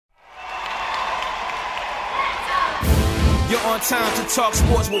on time to talk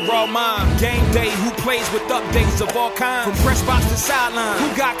sports with Raw Mind. Game day, who plays with updates of all kinds. From press box to sideline, who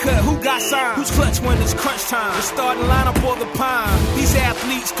got cut, who got signed, who's clutch when it's crunch time. The starting lineup or the pine. These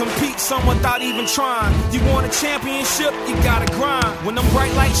athletes compete, some without even trying. You want a championship, you gotta grind. When them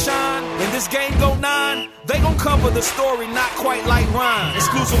bright lights shine, and this game go 9, they gon' cover the story, not quite like Ryan.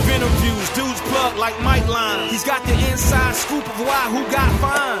 Exclusive interviews, dudes plug like Mike Line. He's got the inside scoop of why, who got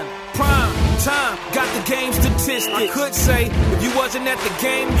fined. Prime time, got the game statistics. I could say, if you wasn't at the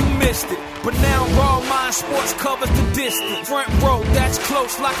game, you missed it. But now Raw Mind Sports covers the distance. Front row, that's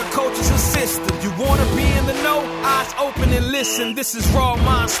close like a coach's assistant. You wanna be in the know? Eyes open and listen. This is Raw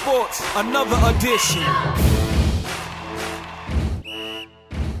Mind Sports, another edition.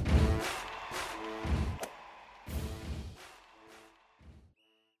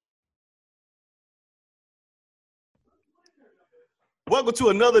 Welcome to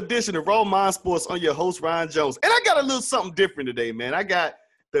another edition of Raw Mind Sports. I'm your host, Ryan Jones. And I got a little something different today, man. I got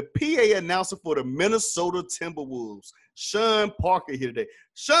the PA announcer for the Minnesota Timberwolves, Sean Parker, here today.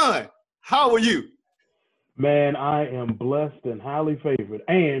 Sean, how are you? Man, I am blessed and highly favored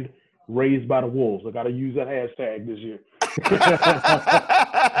and raised by the Wolves. I got to use that hashtag this year.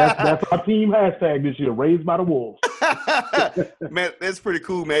 that's our team hashtag this year, raised by the Wolves. Man, that's pretty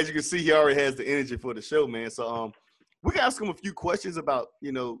cool, man. As you can see, he already has the energy for the show, man. So, we can ask him a few questions about,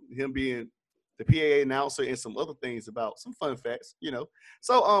 him being the PA announcer and some other things about some fun facts,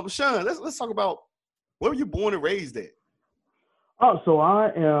 So, Sean, let's talk about where were you born and raised at? So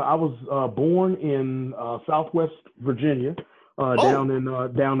I was born in Southwest Virginia, down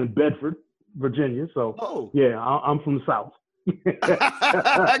in Bedford, Virginia. So yeah, I'm from the South.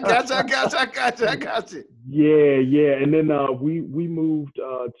 I got you. Yeah. And then we moved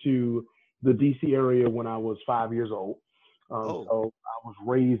to the DC area when I was 5 years old. So I was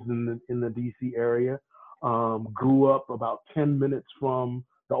raised in the DC area. Grew up about 10 minutes from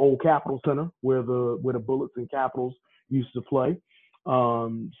the old Capitol Center where the Bullets and Capitals used to play.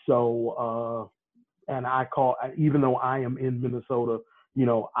 And even though I am in Minnesota,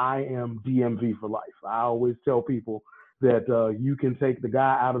 I am DMV for life. I always tell people that you can take the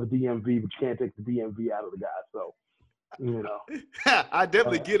guy out of the DMV, but you can't take the DMV out of the guy. So, I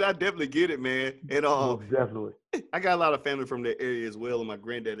definitely get it, man. And definitely, I got a lot of family from that area as well. On my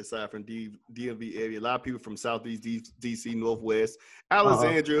granddad's side from DMV area, a lot of people from Southeast DC, Northwest,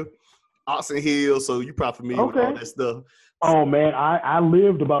 Alexandria, Oxon Hill. So you probably familiar with all that stuff. Oh man, I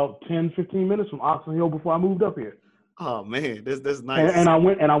lived about 10, 15 minutes from Oxon Hill before I moved up here. Oh man, that's nice. And I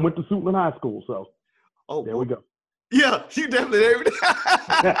went to Suitland High School. So there we go. Yeah, you definitely.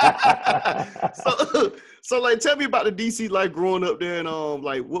 So like, tell me about the DC life growing up there, and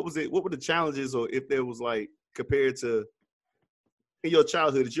like, what was it? What were the challenges, or if there was like compared to in your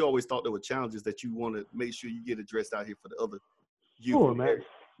childhood that you always thought there were challenges that you want to make sure you get addressed out here for the other youth? Sure, man.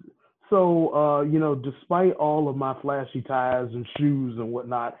 So despite all of my flashy ties and shoes and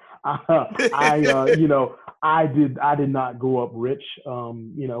whatnot, I did not grow up rich.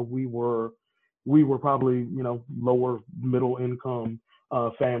 We were probably, lower middle income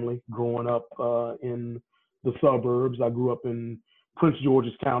family growing up in the suburbs. I grew up in Prince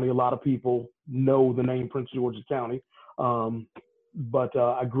George's County. A lot of people know the name Prince George's County. But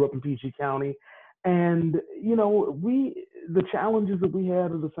I grew up in PG County. And, the challenges that we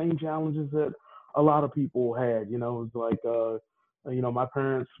had are the same challenges that a lot of people had. It's like, my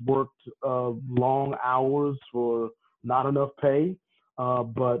parents worked long hours for not enough pay.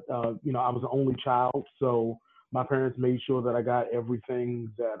 But I was the only child, so my parents made sure that I got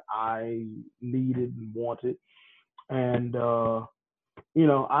everything that I needed and wanted. And,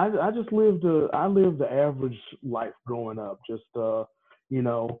 I just lived the average life growing up, just,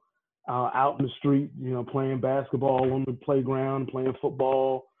 out in the street, playing basketball on the playground, playing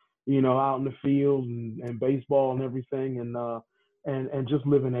football, out in the field and baseball and everything. And just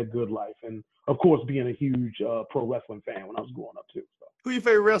living that good life. And of course, being a huge pro wrestling fan when I was growing up too. So. Who your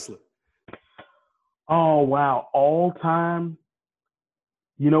favorite wrestler? Oh, wow. All time.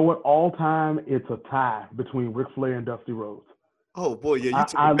 You know what? All time, it's a tie between Ric Flair and Dusty Rhodes. Oh boy, yeah, you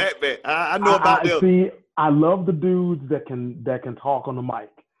took me back. I know about them. See, I love the dudes that can talk on the mic.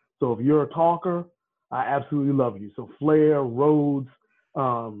 So if you're a talker, I absolutely love you. So Flair, Rhodes,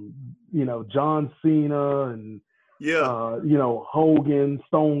 John Cena, and Hogan,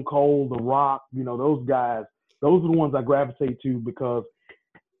 Stone Cold, The Rock. Those guys. Those are the ones I gravitate to because,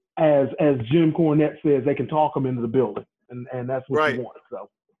 as Jim Cornette says, they can talk them into the building, and that's what you want. So.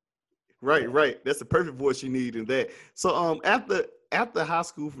 Right. That's the perfect voice you need in that. So after high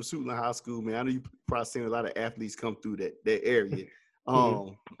school, from Suitland High School, man, I know you probably seen a lot of athletes come through that area.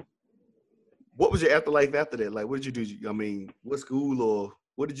 What what was your afterlife after that? Like, what did you do? I mean, what school or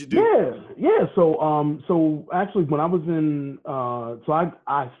what did you do? Yeah. So actually, when I was in,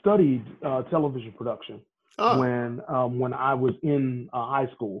 I studied television production when I was in high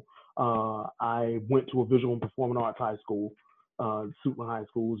school. I went to a visual and performing arts high school. Suitland High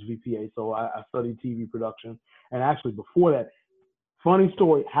School was VPA, so I studied TV production. And actually, before that, funny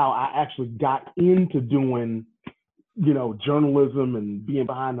story how I actually got into doing, journalism and being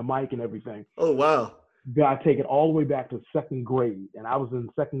behind the mic and everything. Oh, wow. I take it all the way back to second grade, and I was in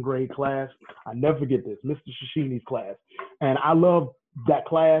second grade class. I never forget this, Mr. Shishini's class, and I loved that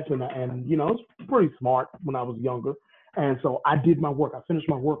class, and it was pretty smart when I was younger, and so I did my work. I finished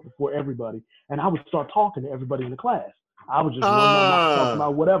my work before everybody, and I would start talking to everybody in the class. I would just run my mouth talking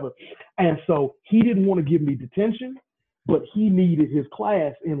about whatever, and so he didn't want to give me detention, but he needed his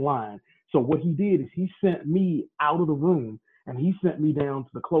class in line. So what he did is he sent me out of the room, and he sent me down to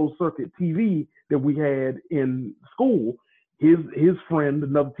the closed circuit TV that we had in school. His friend,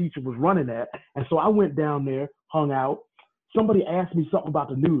 another teacher, was running that. And so I went down there, hung out. Somebody asked me something about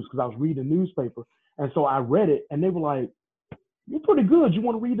the news because I was reading the newspaper. And so I read it, and they were like, "You're pretty good. You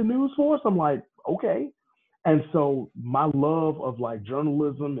want to read the news for us?" I'm like, "Okay." And so my love of like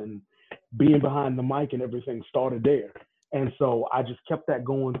journalism and being behind the mic and everything started there. And so I just kept that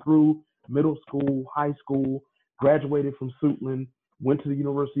going through middle school, high school, graduated from Suitland, went to the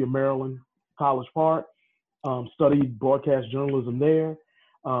University of Maryland, College Park, studied broadcast journalism there.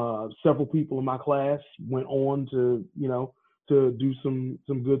 Several people in my class went on to do some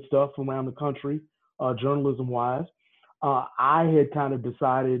good stuff around the country, journalism-wise. I had kind of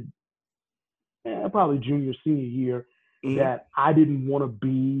decided, probably junior, senior year, that I didn't want to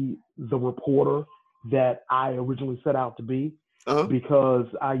be the reporter that I originally set out to be, because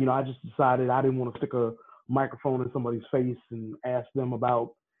I just decided I didn't want to stick a microphone in somebody's face and ask them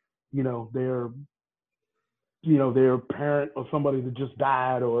about, their parent or somebody that just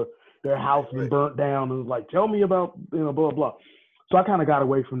died or their house been burnt down, and was like, "Tell me about, blah, blah." So I kind of got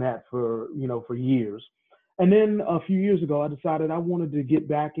away from that for years. And then a few years ago, I decided I wanted to get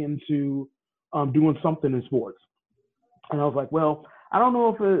back into doing something in sports. And I was like, well, I don't know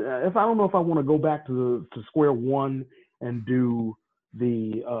if I want to go back to square one and do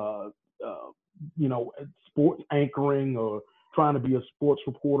the sports anchoring or trying to be a sports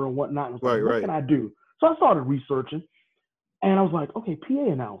reporter and whatnot. And what can I do? So I started researching, and I was like, okay,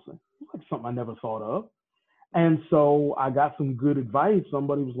 PA announcing. That's like something I never thought of. And so I got some good advice.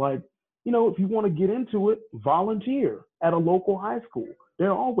 Somebody was like, if you want to get into it, volunteer at a local high school.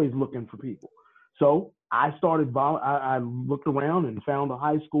 They're always looking for people. So I started, I looked around and found a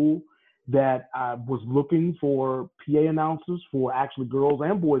high school that I was looking for PA announcers for actually girls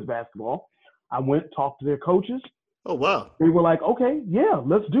and boys basketball. I went, talked to their coaches. Oh, wow. They were like, okay, yeah,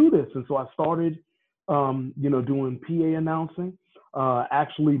 let's do this. And so I started, doing PA announcing.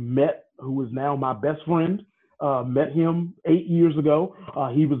 Actually met who is now my best friend. Met him 8 years ago.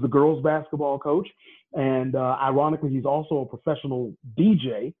 He was the girls basketball coach. And ironically, he's also a professional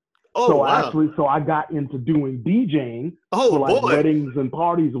DJ. Oh, so wow. So I got into doing DJing for like weddings and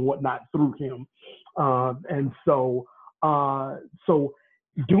parties and whatnot through him. And so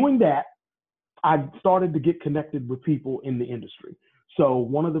doing that, I started to get connected with people in the industry. So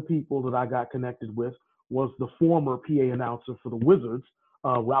one of the people that I got connected with was the former PA announcer for the Wizards,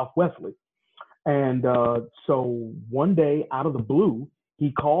 Ralph Wesley. And so one day out of the blue,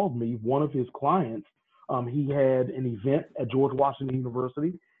 he called me, one of his clients. He had an event at George Washington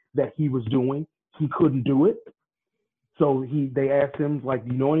University that he was doing. He couldn't do it. So they asked him, like,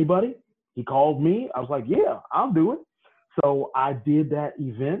 do you know anybody? He called me. I was like, yeah, I'll do it. So I did that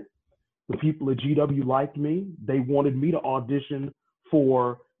event. The people at GW liked me. They wanted me to audition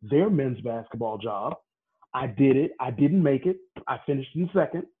for their men's basketball job. I did it. I didn't make it. I finished in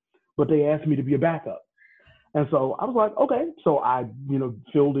second, but they asked me to be a backup. And so I was like, okay. So I,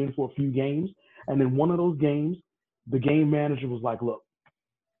 filled in for a few games. And then one of those games, the game manager was like, look,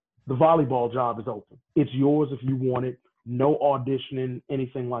 the volleyball job is open. It's yours if you want it. No auditioning,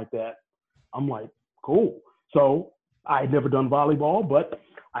 anything like that. I'm like, cool. So I had never done volleyball, but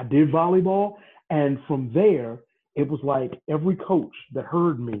I did volleyball. And from there, it was like every coach that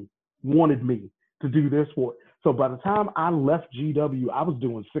heard me wanted me to do their sport. So by the time I left GW, I was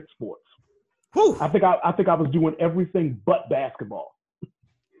doing 6 sports. Whew. I think I was doing everything but basketball.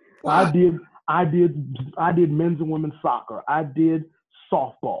 Wow. I did men's and women's soccer. I did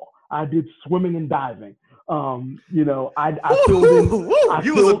softball. I did swimming and diving. I filled in.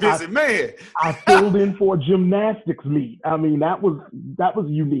 You was a busy man. I filled in for a gymnastics meet. I mean, that was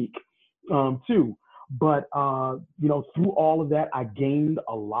unique too. But through all of that, I gained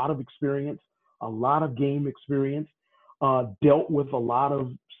a lot of experience, a lot of game experience, dealt with a lot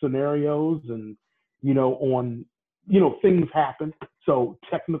of scenarios and, things happen. So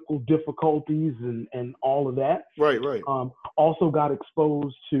technical difficulties and all of that. Right. Also got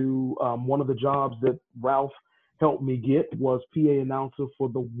exposed to one of the jobs that Ralph helped me get was PA announcer for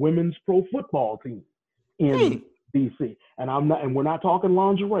the women's pro football team in DC. And we're not talking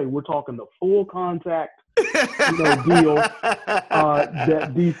lingerie. We're talking the full contact deal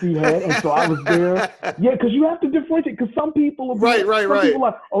that DC had. And so I was there. Yeah, because you have to differentiate. Because some people are right. People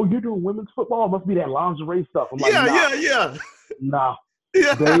are like, oh, you're doing women's football? It must be that lingerie stuff. I'm like, yeah. Nah.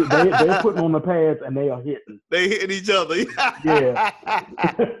 They're putting on the pads and they are hitting. They hitting each other. Yeah.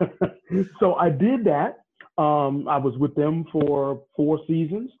 So I did that. I was with them for 4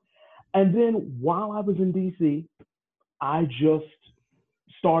 seasons. And then while I was in DC, I just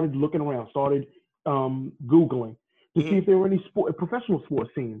started looking around, started Googling to see if there were any professional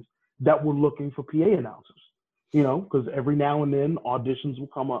sports teams that were looking for PA announcers, because every now and then auditions will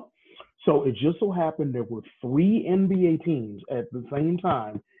come up. So it just so happened there were 3 NBA teams at the same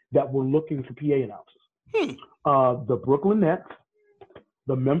time that were looking for PA announcers. The Brooklyn Nets,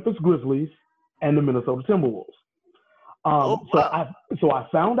 the Memphis Grizzlies, and the Minnesota Timberwolves. So I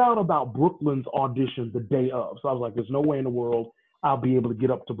found out about Brooklyn's audition the day of. So I was like, there's no way in the world I'll be able to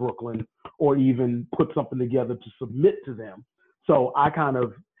get up to Brooklyn or even put something together to submit to them. So I kind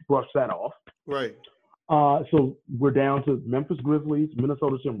of brushed that off. Right. So we're down to Memphis Grizzlies,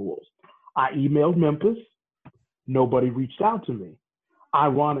 Minnesota Timberwolves. I emailed Memphis. Nobody reached out to me.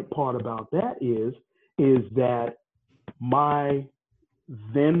 Ironic part about that is that my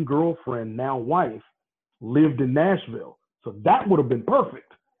then girlfriend, now wife, lived in Nashville. So that would have been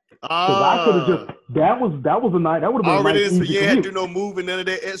perfect. Because I could have just, that was a night, that would have been already a nice, easy you had to commute. do no moving, none of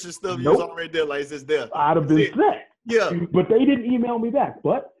that extra stuff. Nope. You was already there, like it's there. I'd have been set. Yeah. But they didn't email me back.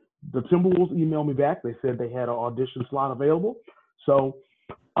 But the Timberwolves emailed me back. They said they had an audition slot available. So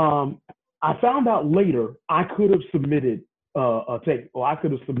I found out later I could have submitted a tape, or I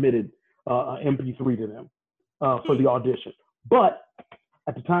could have submitted an MP3 to them for the audition. But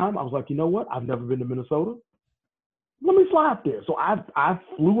at the time, I was like, you know what? I've never been to Minnesota. Let me fly up there. So I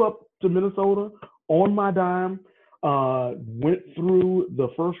flew up to Minnesota on my dime, went through the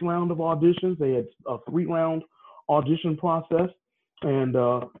first round of auditions. They had a 3-round audition process. And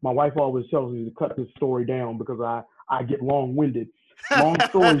my wife always tells me to cut this story down because I get long-winded. Long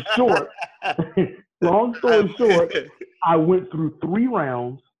story short, I went through 3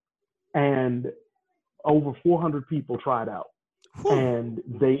 rounds and over 400 people tried out. And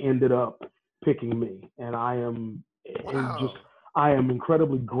they ended up picking me. And I am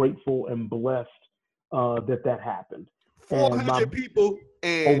incredibly grateful and blessed that happened. 400 people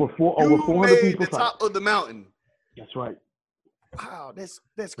and over 400 people the top of the mountain. That's right. Wow, that's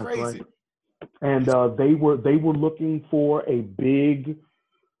crazy. Right. And they were looking for a big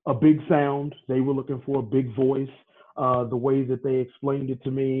sound. They were looking for a big voice. The way that they explained it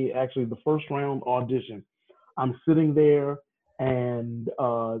to me, actually, the first round audition, I'm sitting there, and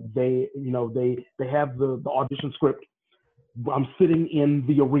they have the audition script. I'm sitting in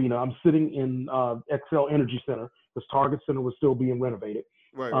the arena. I'm sitting in Excel Energy Center because Target Center was still being renovated.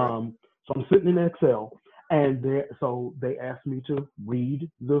 Right. So I'm sitting in Excel. And so they asked me to read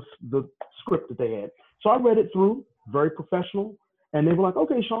the script that they had. So I read it through, very professional. And they were like,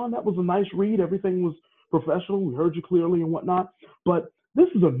 okay, Sean, that was a nice read. Everything was professional. We heard you clearly and whatnot. But this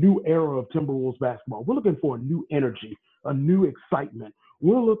is a new era of Timberwolves basketball. We're looking for a new energy, a new excitement.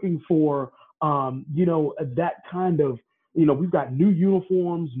 We're looking for, that kind of, we've got new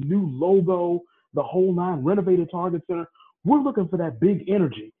uniforms, new logo, the whole 9, renovated Target Center. We're looking for that big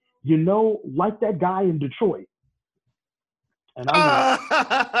energy. Like that guy in Detroit. And I'm like,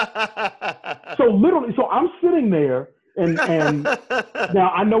 so I'm sitting there and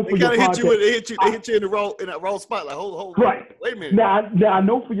now I know for your podcast. They hit you in the wrong spot. Like, hold right. Wait a minute. Now I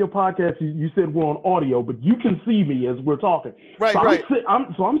know for your podcast you said we're on audio, but you can see me as we're talking. Right, so right.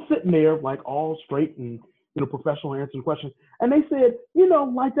 I'm sitting there like all straight and professional answering questions. And they said,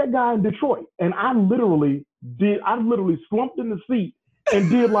 like that guy in Detroit. And I literally slumped in the seat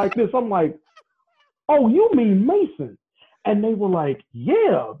and did like this. I'm like, oh, you mean Mason? And they were like,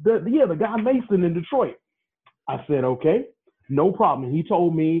 yeah, the guy Mason in Detroit. I said, okay, no problem. And he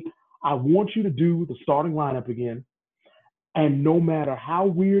told me, I want you to do the starting lineup again. And no matter how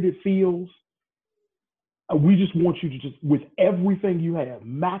weird it feels, we just want you to with everything you have,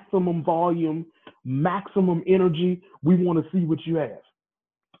 maximum volume, maximum energy, we want to see what you have.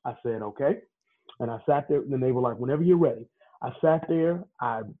 I said, okay. And I sat there, and they were like, whenever you're ready. I sat there,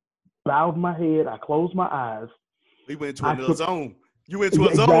 I bowed my head, I closed my eyes. We went to another zone. You went to a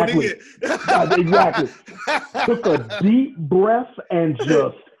Exactly. zone in. Exactly. Took a deep breath and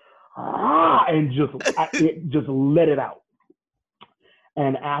just let it out.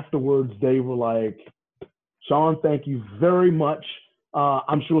 And afterwards, they were like, Sean, thank you very much.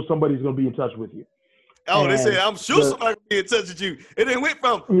 I'm sure somebody's going to be in touch with you. Oh, And they said, I'm sure somebody will be in touch with you. And then went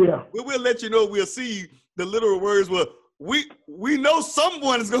from, we'll let you know, we'll see you. The literal words were, we know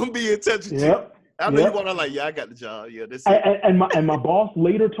someone is going to be in touch with you. I know you want to like, yeah, I got the job. Yeah, that's it. And my boss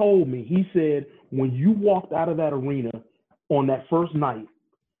later told me, he said, when you walked out of that arena on that first night,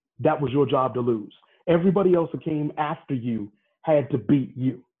 that was your job to lose. Everybody else that came after you had to beat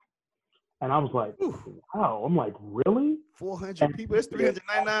you. And I was like, wow. I'm like, really? 400 people? That's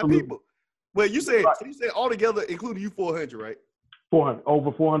 399 people. Well, you said altogether, including you, 400, right? 400,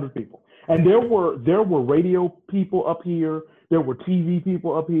 over 400 people. And there were radio people up here. There were TV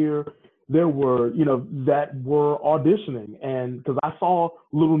people up here. There were, that were auditioning. And because I saw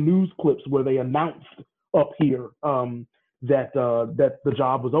little news clips where they announced up here that the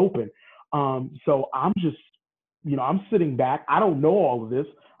job was open. So I'm just, I'm sitting back. I don't know all of this.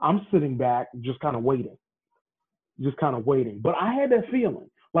 I'm sitting back just kind of waiting. But I had that feeling.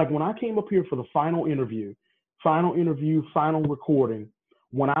 Like when I came up here for the final interview, final recording,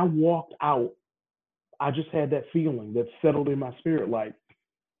 when I walked out, I just had that feeling that settled in my spirit. Like,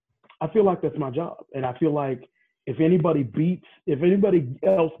 I feel like that's my job. And I feel like if anybody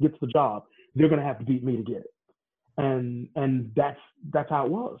else gets the job, they're going to have to beat me to get it. And that's how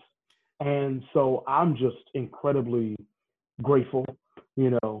it was. And so I'm just incredibly grateful.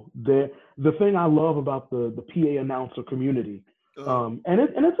 The thing I love about the PA announcer community, and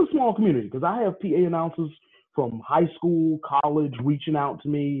it's a small community because I have PA announcers from high school, college reaching out to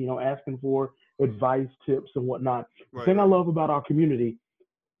me, asking for advice, tips, and whatnot. The thing I love about our community,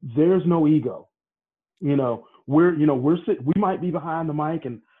 there's no ego. We might be behind the mic,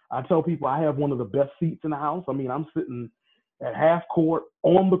 and I tell people I have one of the best seats in the house. I mean, I'm sitting at half court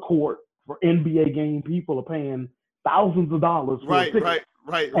on the court for NBA game. People are paying thousands of dollars for a ticket.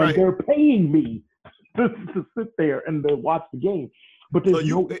 Right. And they're paying me to sit there and to watch the game. But there's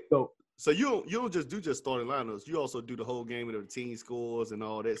So you don't just starting lineups. You also do the whole game of the team scores and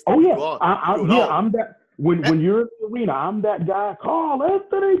all that Oh stuff. yeah, I'm that. When you're in the arena, I'm that guy. Carl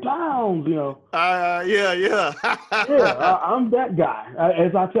Anthony Towns, Yeah. I'm that guy.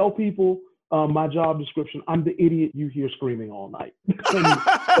 As I tell people, my job description: I'm the idiot you hear screaming all night.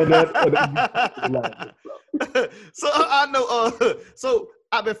 So I know. So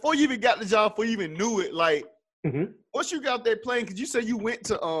before you even got the job, before you even knew it, like. Mm-hmm. Once you got that plane, because you said you went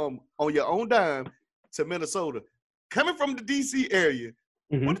to on your own dime to Minnesota, coming from the DC area,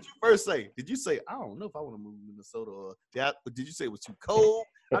 mm-hmm. What did you first say? Did you say, I don't know if I want to move to Minnesota, or did you say it was too cold?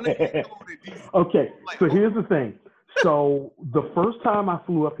 I know you cold in DC. Okay, so here's the thing. So the first time I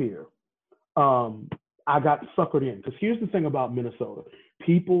flew up here, I got suckered in. Because here's the thing about Minnesota.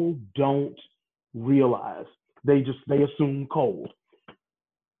 People don't realize. They assume cold.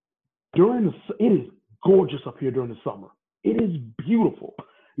 It is gorgeous up here during the summer. It is beautiful.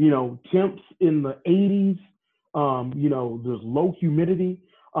 Temps in the 80s. There's low humidity.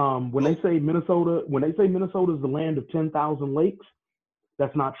 When they say Minnesota is the land of 10,000 lakes,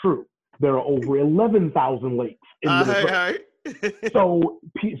 that's not true. There are over 11,000 lakes in Minnesota. So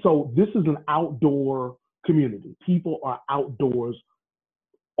this is an outdoor community. People are outdoors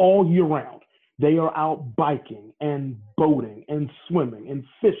all year round. They are out biking and boating and swimming and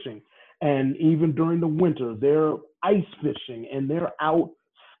fishing. And even during the winter, they're ice fishing and they're out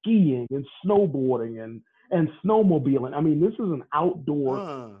skiing and snowboarding and snowmobiling. I mean, this is an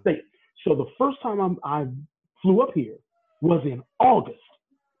outdoor state. So the first time I flew up here was in August,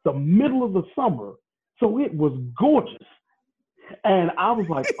 the middle of the summer. So it was gorgeous. And I was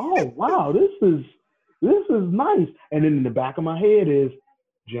like, oh, wow, this is nice. And then in the back of my head is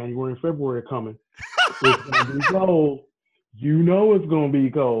January and February are coming. It's going to be cold. It's going to be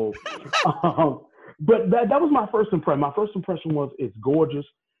cold. But that was my first impression. My first impression was it's gorgeous.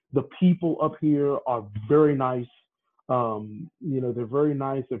 The people up here are very nice. They're very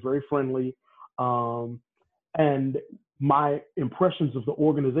nice. They're very friendly. And my impressions of the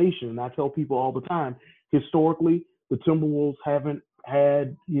organization, and I tell people all the time, historically, the Timberwolves haven't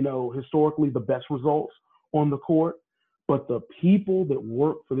had, historically the best results on the court. But the people that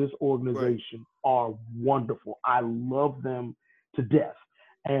work for this organization are wonderful. I love them to death.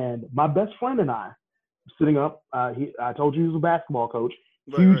 And my best friend and I, sitting up, I told you he was a basketball coach,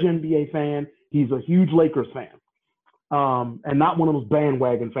 huge NBA fan. He's a huge Lakers fan. And not one of those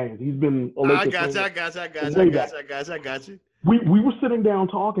bandwagon fans. He's been a Lakers fan. I got you. We were sitting down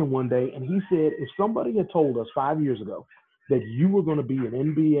talking one day, and he said, if somebody had told us 5 years ago that you were going to be an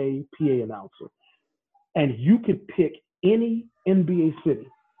NBA PA announcer and you could pick any NBA city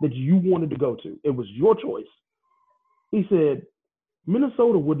that you wanted to go to, it was your choice. He said,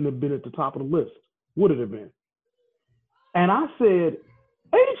 Minnesota wouldn't have been at the top of the list, would it have been? And I said,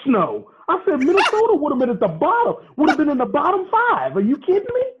 H no. I said, Minnesota would have been at the bottom, would have been in the bottom 5. Are you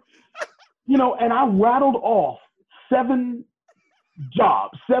kidding me? You know, and I rattled off 7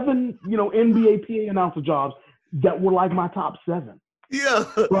 jobs, 7, NBA PA announcer jobs that were like my top 7. Yeah.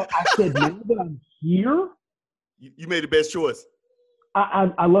 But I said, now that I'm here, you made the best choice.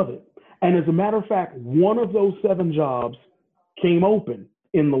 I love it. And as a matter of fact, one of those 7 jobs came open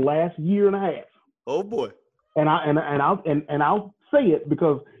in the last year and a half. Oh boy. And I'll say it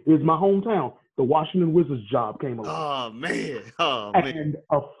because it's my hometown. The Washington Wizards job came open. Oh man. And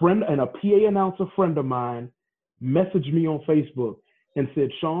a friend and a PA announcer friend of mine messaged me on Facebook and said,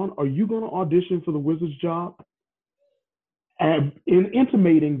 Sean, are you going to audition for the Wizards job? And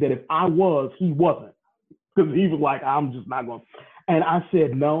intimating that if I was, he wasn't. Because he was like, I'm just not going. And I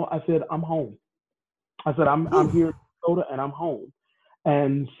said, no. I said, I'm home. I said, I'm here in Minnesota and I'm home.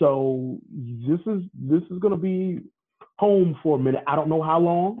 And so this is going to be home for a minute. I don't know how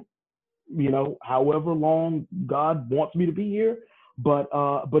long, however long God wants me to be here, but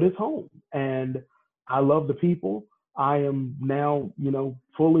it's home. And I love the people. I am now,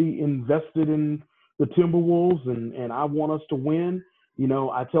 fully invested in the Timberwolves and I want us to win.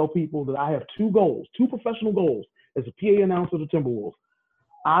 I tell people that I have 2 professional goals as a PA announcer of the Timberwolves.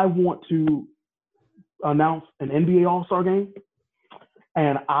 I want to announce an NBA All-Star game,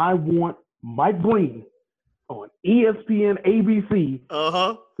 and I want Mike Breen on ESPN ABC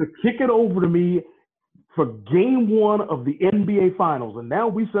to kick it over to me for game 1 of the NBA Finals. And now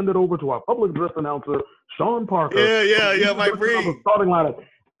we send it over to our public address announcer, Sean Parker. Yeah, Mike Breen. Starting lineup.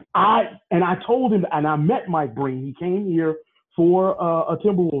 I told him, and I met Mike Breen. He came here for a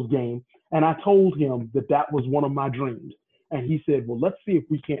Timberwolves game, and I told him that was one of my dreams. And he said, well, let's see if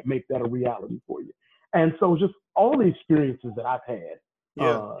we can't make that a reality for you. And so just all the experiences that I've had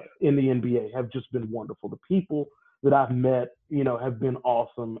in the NBA have just been wonderful. The people that I've met, have been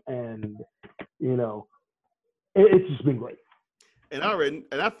awesome. And, it's just been great. And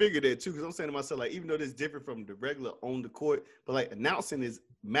I figured that too, because I'm saying to myself, like, even though this is different from the regular on the court, but like announcing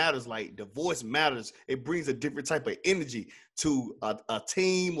matters, like the voice matters. It brings a different type of energy to a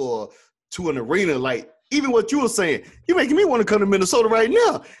team or to an arena. Like even what you were saying, you're making me want to come to Minnesota right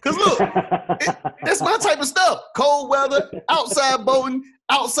now. Because look, that's my type of stuff. Cold weather, outside boating,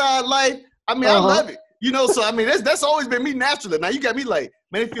 outside life. I mean, I love it. So I mean, that's always been me naturally. Now you got me like,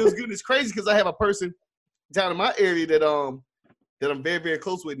 man, it feels good. It's crazy because I have a person down in my area that I'm very, very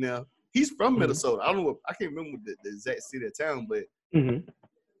close with now. He's from Minnesota. I don't know. I can't remember the exact city or town, but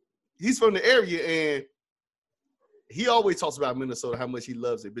he's from the area, and he always talks about Minnesota, how much he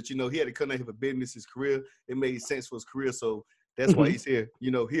loves it. But, he had to come down here for business, his career. It made sense for his career, so that's why he's here,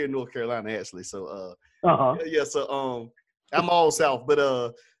 here in North Carolina, actually. So, so I'm all South. But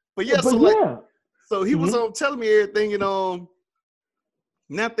so he was telling me everything, and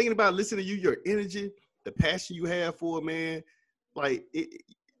now thinking about listening to you, your energy, the passion you have for it, man. Like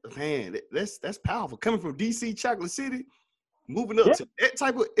that's powerful. Coming from DC, Chocolate City, moving up to that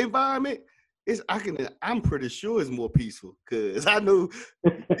type of environment, I'm pretty sure it's more peaceful because I know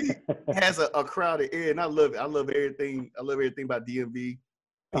he has a crowded area, and I love it. I love everything. I love everything about DMV,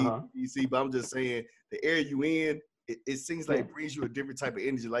 DC. But I'm just saying, the area you in, it seems like it brings you a different type of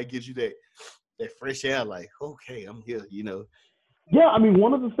energy. Like gives you that fresh air. Like, okay, I'm here. Yeah, I mean,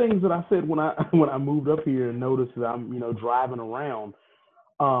 one of the things that I said when I moved up here and noticed that I'm, driving around,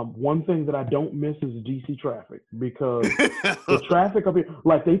 one thing that I don't miss is DC traffic because the traffic up here,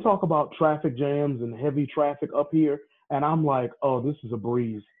 like they talk about traffic jams and heavy traffic up here, and I'm like, oh, this is a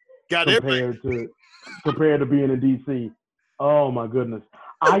breeze compared to being in DC. Oh my goodness.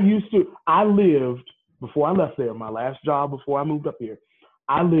 I lived, before I left there, my last job before I moved up here,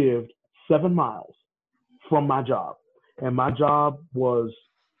 I lived 7 miles from my job. And my job was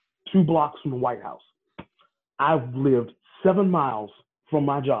 2 blocks from the White House. I've lived 7 miles from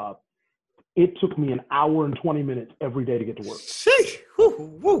my job. It took me an hour and 20 minutes every day to get to work.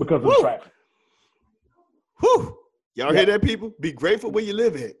 Because of traffic. Y'all hear that, people? Be grateful where you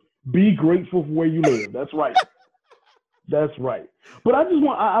live at. Be grateful for where you live. That's right. That's right. But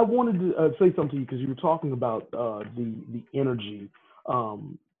I wanted to say something to you because you were talking about the energy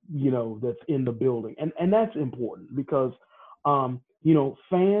that's in the building. And that's important because,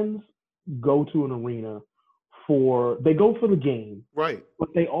 fans go to an arena they go for the game, right?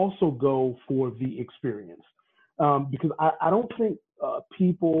 But they also go for the experience. Because I don't think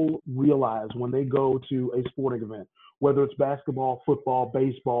people realize when they go to a sporting event whether it's basketball, football,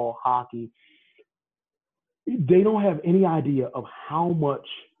 baseball, hockey, they don't have any idea of how much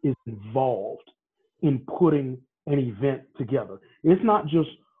is involved in putting an event together. It's not just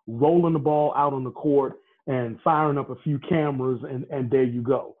rolling the ball out on the court and firing up a few cameras and there you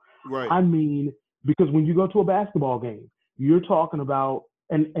go. Right. I mean, because when you go to a basketball game, you're talking about,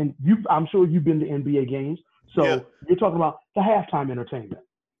 and I'm sure you've been to NBA games, so Yeah. you're talking about the halftime entertainment.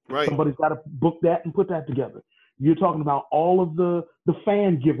 Right. Somebody's got to book that and put that together. You're talking about all of the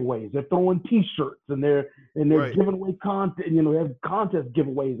fan giveaways. They're throwing T-shirts and they're Right. giving away content. You know, they have contest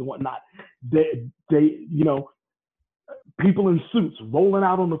giveaways and whatnot. They you know, people in suits rolling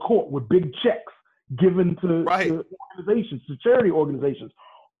out on the court with big checks given to organizations, to charity organizations.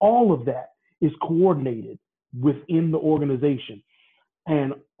 All of that is coordinated within the organization,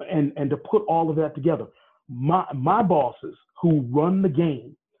 and to put all of that together. My bosses who run the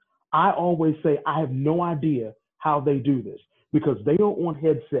game, I always say I have no idea how they do this, because they are on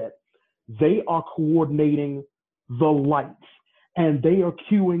headset. They are coordinating the lights, and they are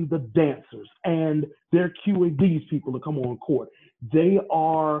cueing the dancers, and they're cueing these people to come on court. They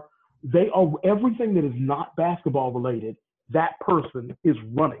are everything that is not basketball related. That person is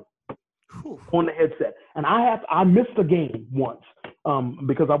running on the headset. And I missed a game once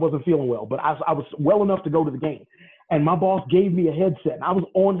because I wasn't feeling well, but I was well enough to go to the game. And my boss gave me a headset, and I was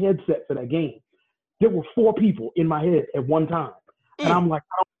on headset for that game. There were 4 people in my head at one time. And I'm like,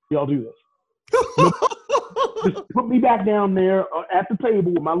 how do y'all do this? Just put me back down there at the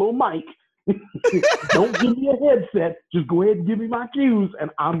table with my little mic. Don't give me a headset. Just go ahead and give me my cues,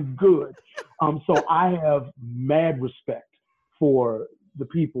 and I'm good. So I have mad respect for the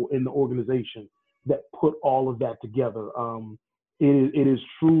people in the organization that put all of that together. It is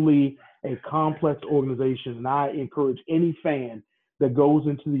truly a complex organization, and I encourage any fan that goes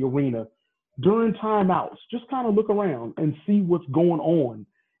into the arena during timeouts, just kind of look around and see what's going on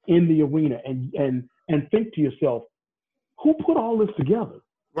in the arena, and think to yourself, who put all this together?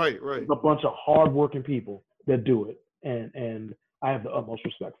 Right. A bunch of hardworking people that do it, and I have the utmost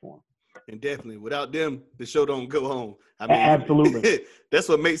respect for them. And definitely, without them, the show don't go home. I mean, absolutely, that's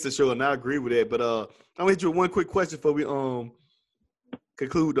what makes the show, and I agree with that. But I'm gonna hit you with one quick question before we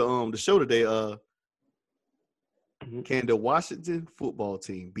conclude the show today. Can the Washington football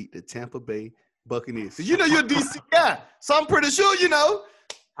team beat the Tampa Bay Buccaneers? So you know you're a DC guy, so I'm pretty sure you know.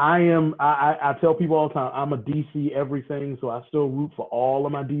 I am. I tell people all the time, I'm a DC everything, so I still root for all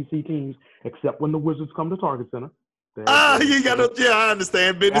of my DC teams, except when the Wizards come to Target Center. You got to. Yeah, I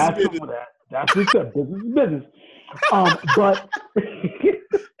understand. Business. That's except business is business. But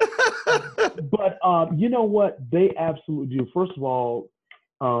you know what? They absolutely do. First of all,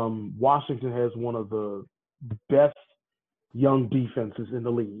 Washington has one of the best young defenses in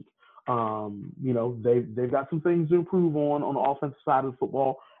the league. You know, they've got some things to improve on the offensive side of the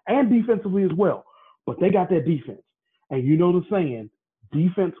football and defensively as well. But they got that defense. And you know the saying,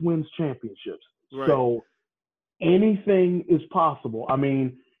 defense wins championships. Right. So anything is possible. I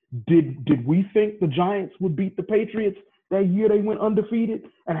mean, did we think the Giants would beat the Patriots that year they went undefeated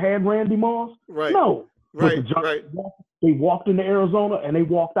and had Randy Moss? Right. No. Right. But the Giants they walked into Arizona and they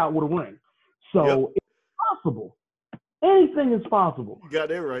walked out with a ring. So It's possible. Anything is possible. You got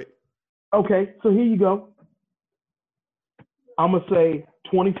that right. Okay, so here you go. I'm going to say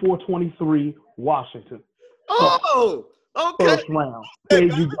 24-23 Washington. Oh, okay. First round. There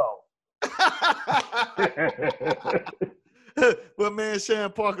you go. Well, man,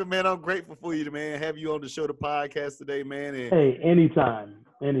 Shan Parker, man, I'm grateful for you, man. Have you on the show, the podcast today, man. And, hey, anytime,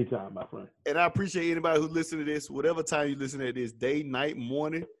 my friend. And I appreciate anybody who listens to this, whatever time you listen to this, day, night,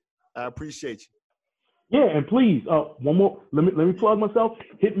 morning. I appreciate you. Yeah, and please, one more. Let me plug myself.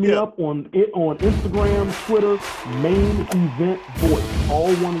 Hit me up on Instagram, Twitter. Main Event Voice,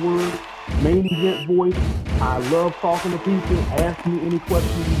 all one word. Main Event Voice. I love talking to people. Ask me any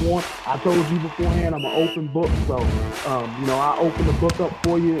questions you want. I told you beforehand, I'm an open book, so I open the book up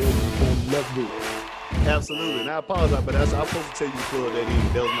for you, and let's do it. Absolutely, and I apologize, but I'm supposed to tell you to plug that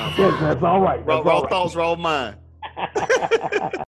in. That was my fault. Yes, that's all right. Raw thoughts, raw mind.